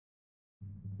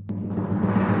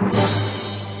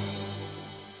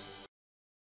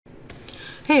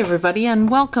Hey everybody, and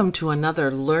welcome to another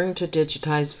Learn to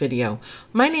Digitize video.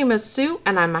 My name is Sue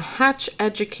and I'm a Hatch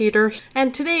educator,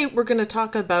 and today we're going to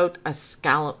talk about a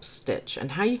scallop stitch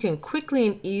and how you can quickly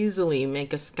and easily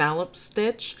make a scallop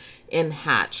stitch in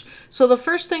Hatch. So the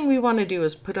first thing we want to do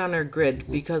is put on our grid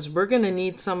because we're going to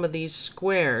need some of these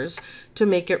squares to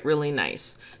make it really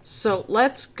nice. So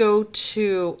let's go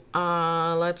to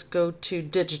Digitize,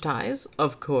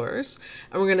 of course,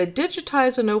 and we're going to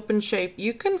digitize an open shape.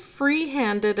 You can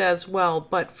freehand it as well,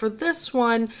 but for this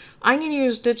one I'm going to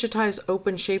use Digitize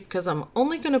open shape because I'm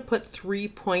only going to put 3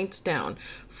 points down.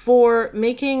 For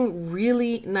making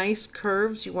really nice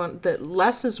curves, you want that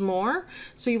less is more,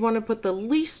 so you want to put the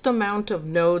least amount of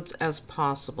nodes as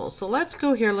possible. So let's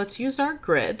go here, let's use our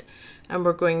grid, and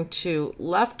we're going to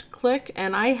left click,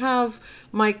 and I have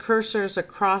my cursor as a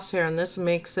crosshair, and this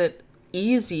makes it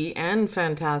easy and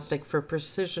fantastic for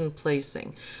precision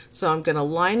placing. So I'm going to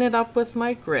line it up with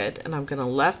my grid, and I'm going to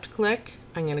left click,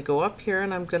 I'm going to go up here,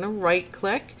 and I'm going to right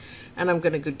click, and I'm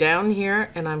going to go down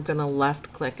here, and I'm going to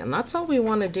left click, and that's all we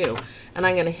want to do. And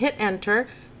I'm going to hit enter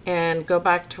and go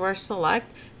back to our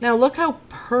select. Now look how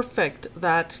perfect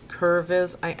that curve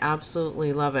is. I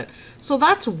absolutely love it. So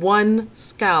that's one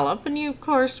scallop, and you, of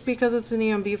course, because it's an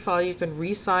EMB file, you can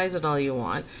resize it all you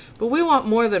want, but we want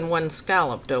more than one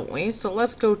scallop, don't we? So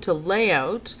let's go to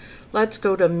layout, let's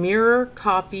go to mirror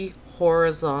copy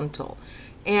horizontal.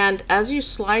 And as you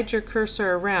slide your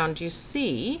cursor around, you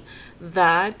see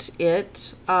that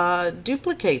it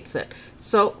duplicates it.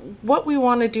 So what we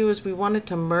want to do is we want it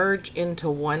to merge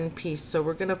into one piece. So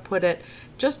we're going to put it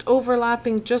just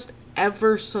overlapping just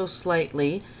ever so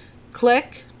slightly.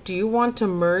 Click. Do you want to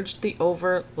merge the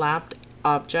overlapped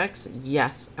objects?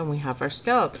 Yes. And we have our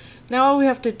scallop. Now all we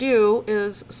have to do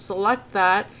is select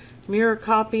that, mirror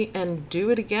copy, and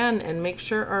do it again and make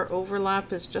sure our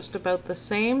overlap is just about the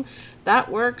same.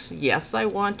 That works. Yes, I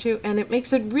want to, and it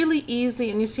makes it really easy.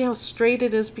 And you see how straight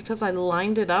it is because I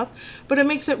lined it up, but it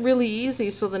makes it really easy.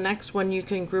 So the next one you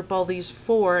can group all these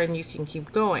four and you can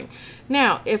keep going.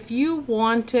 Now if you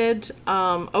wanted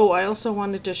oh, I also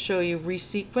wanted to show you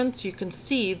resequence. You can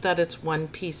see that it's one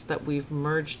piece, that we've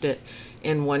merged it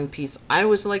in one piece. I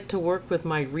always like to work with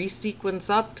my resequence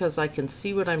up because I can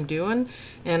see what I'm doing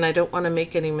and I don't want to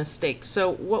make any mistakes.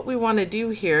 So what we want to do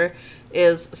here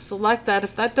is select that.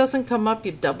 If that doesn't come up,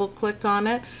 you double click on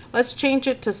it. Let's change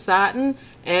it to satin,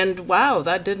 and wow,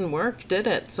 that didn't work, did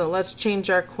it? So let's change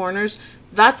our corners.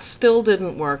 That still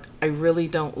didn't work. I really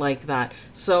don't like that.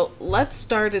 So let's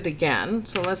start it again.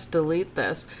 So let's delete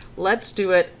this. Let's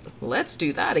do it. Let's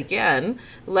do that again.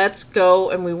 Let's go,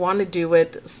 and we want to do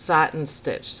it satin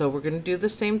stitch. So we're going to do the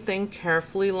same thing.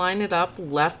 Carefully line it up,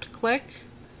 left click,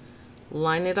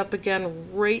 line it up again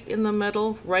right in the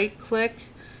middle, right click,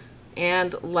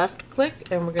 and left click,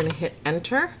 and we're going to hit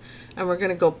enter, and we're going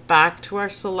to go back to our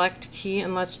select key,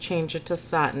 and let's change it to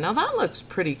satin. Now that looks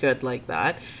pretty good like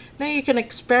that. Now you can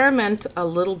experiment a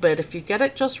little bit. If you get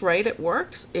it just right, it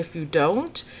works. If you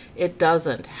don't, it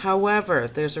doesn't. However,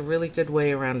 there's a really good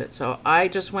way around it. So I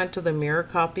just went to the mirror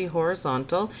copy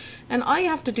horizontal, and all you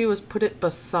have to do is put it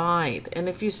beside. And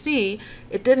if you see,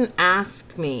 it didn't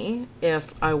ask me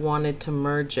if I wanted to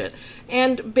merge it.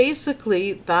 And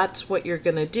basically that's what you're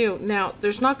going to do. Now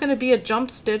there's not going to be a jump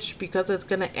stitch because it's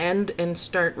going to end and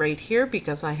start right here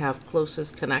because I have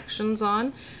closest connections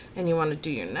on. And you want to do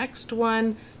your next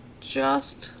one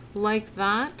just like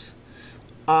that.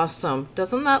 Awesome.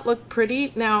 Doesn't that look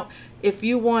pretty? Now if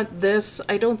you want this,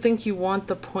 I don't think you want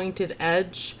the pointed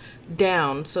edge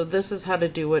down, so this is how to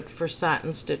do it for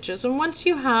satin stitches. And once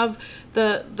you have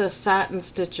the satin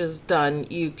stitches done,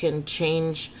 you can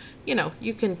change, you know,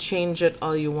 you can change it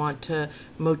all you want to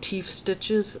motif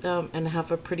stitches and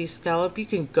have a pretty scallop. You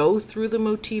can go through the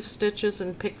motif stitches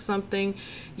and pick something.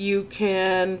 You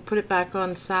can put it back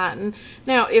on satin.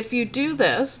 Now if you do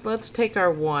this, let's take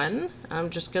our one, I'm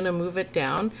just going to move it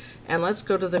down, and let's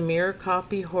go to the mirror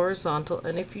copy horizontal,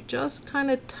 and if you just kind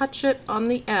of touch it on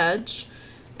the edge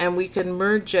and we can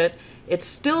merge it, it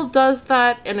still does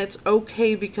that, and it's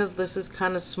okay because this is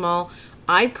kind of small.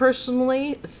 I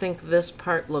personally think this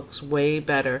part looks way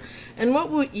better. And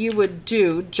what you would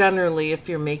do generally if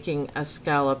you're making a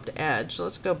scalloped edge,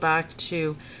 let's go back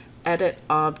to edit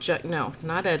object, no,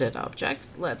 not edit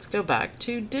objects. Let's go back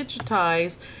to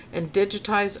Digitize and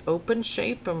Digitize open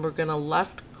shape, and we're going to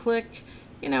left click,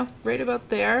 you know, right about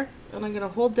there, and I'm going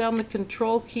to hold down the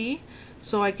control key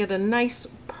so I get a nice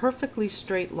perfectly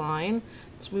straight line.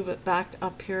 Let's move it back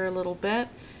up here a little bit,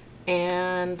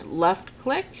 and left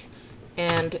click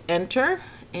and enter,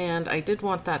 and I did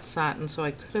want that satin, so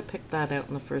I could have picked that out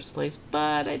in the first place,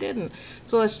 but I didn't.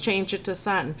 So let's change it to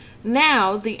satin.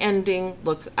 Now the ending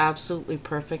looks absolutely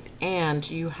perfect, and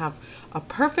you have a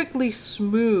perfectly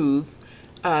smooth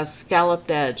scalloped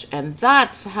edge, and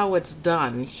that's how it's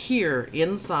done here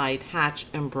inside Hatch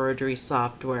Embroidery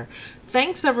Software.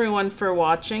 Thanks everyone for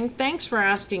watching. Thanks for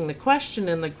asking the question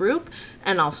in the group,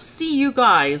 and I'll see you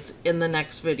guys in the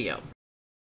next video.